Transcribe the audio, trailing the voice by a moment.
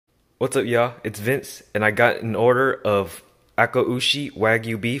What's up, y'all? It's Vince, and I got an order of Akaushi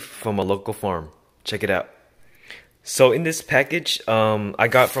Wagyu beef from a local farm. Check it out. So in this package, I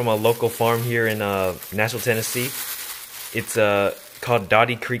got from a local farm here in Nashville, Tennessee. It's called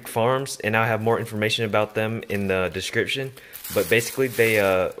Doddy Creek Farms, and I'll have more information about them in the description. But basically,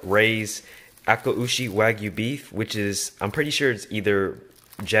 they raise Akaushi Wagyu beef, which is, I'm pretty sure it's either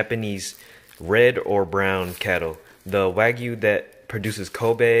Japanese red or brown cattle. The Wagyu that produces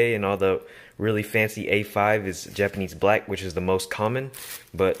Kobe and all the really fancy A5 is Japanese black, which is the most common.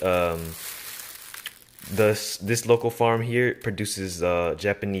 But this local farm here produces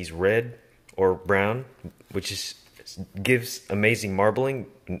Japanese red or brown, which gives amazing marbling.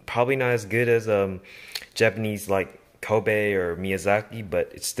 Probably not as good as Japanese like Kobe or Miyazaki,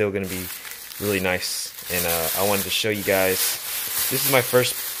 but it's still gonna be really nice. And I wanted to show you guys. This is my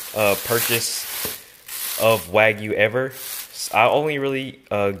first purchase of Wagyu ever. I only really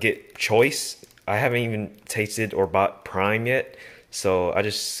get choice. I haven't even tasted or bought prime yet, so I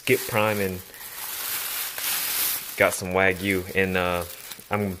just skipped prime and got some Wagyu, and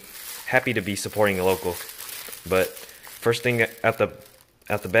I'm happy to be supporting a local. But first thing out the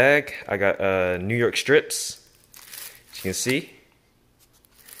bag, I got New York strips, as you can see.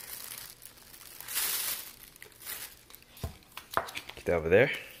 Get that over there.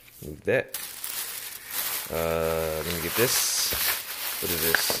 Move that. Let me get this. What is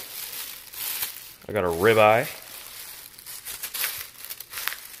this? I got a ribeye.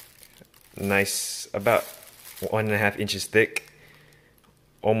 Nice, about 1.5 inches thick.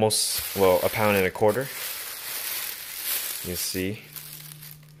 Almost, well, a pound and a quarter. You can see.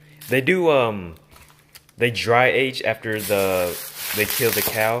 They do, they dry age after they kill the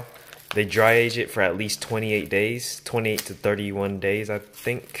cow. They dry age it for at least 28 days. 28 to 31 days, I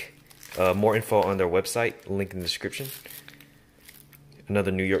think. More info on their website, link in the description.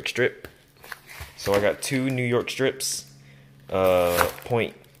 Another New York strip. So I got 2 New York strips,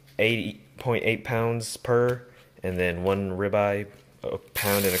 0.8 pounds per, and then 1 ribeye, a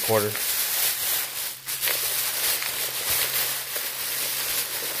pound and a quarter.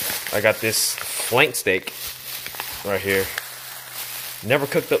 I got this flank steak right here. Never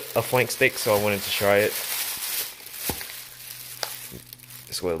cooked up a flank steak, so I wanted to try it.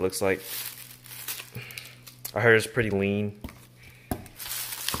 This is what it looks like. I heard it's pretty lean,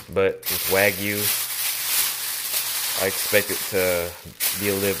 but with Wagyu, I expect it to be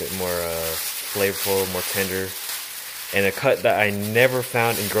a little bit more flavorful, more tender, and a cut that I never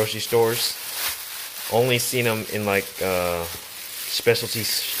found in grocery stores. Only seen them in like specialty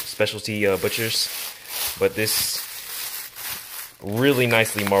butchers, but this really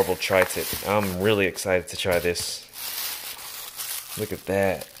nicely marbled tri-tip. I'm really excited to try this. Look at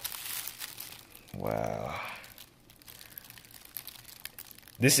that. Wow.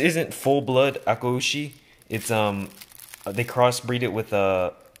 This isn't full-blood Akaushi. It's they crossbreed it with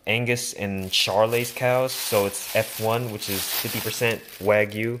Angus and Charolais cows, so it's F1, which is 50%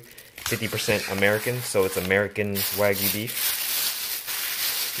 Wagyu, 50% American, so it's American Wagyu beef.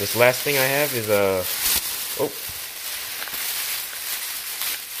 This last thing I have is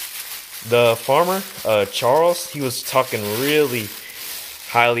the farmer, Charles, he was talking really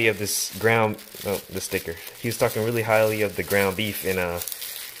highly of this ground, the sticker. He was talking really highly of the ground beef, and I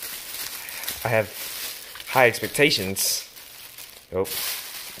have high expectations. Oh,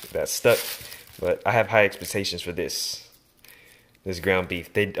 that's stuck. But I have high expectations for this ground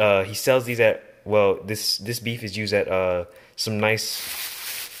beef. He sells these at, well, this beef is used at some nice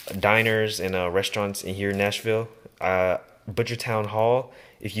diners and restaurants in here in Nashville. Butchertown Hall,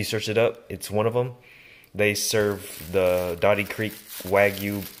 if you search it up, it's one of them. They serve the Doddy Creek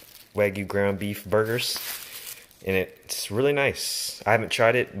Wagyu ground beef burgers, and it's really nice. I haven't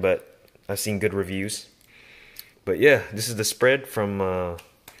tried it, but I've seen good reviews. But yeah, this is the spread from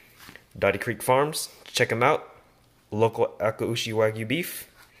Doddy Creek Farms. Check them out. Local Akaushi Wagyu beef.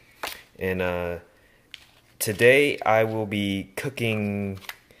 And today I will be cooking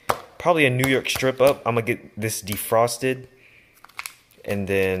probably a New York strip up. I'm gonna get this defrosted and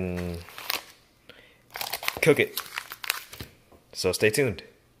then cook it. So stay tuned.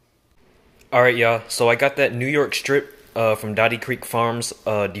 Alright, y'all. So I got that New York strip from Doddy Creek Farms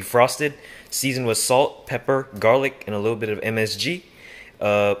defrosted, seasoned with salt, pepper, garlic, and a little bit of MSG.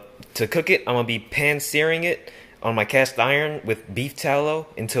 To cook it, I'm gonna be pan searing it on my cast iron with beef tallow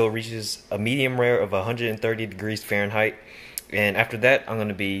until it reaches a medium rare of 130 degrees Fahrenheit. And after that, I'm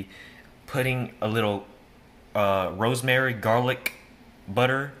gonna be putting a little rosemary, garlic,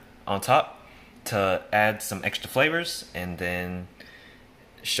 butter on top to add some extra flavors, and then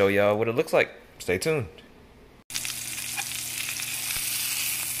show y'all what it looks like. Stay tuned.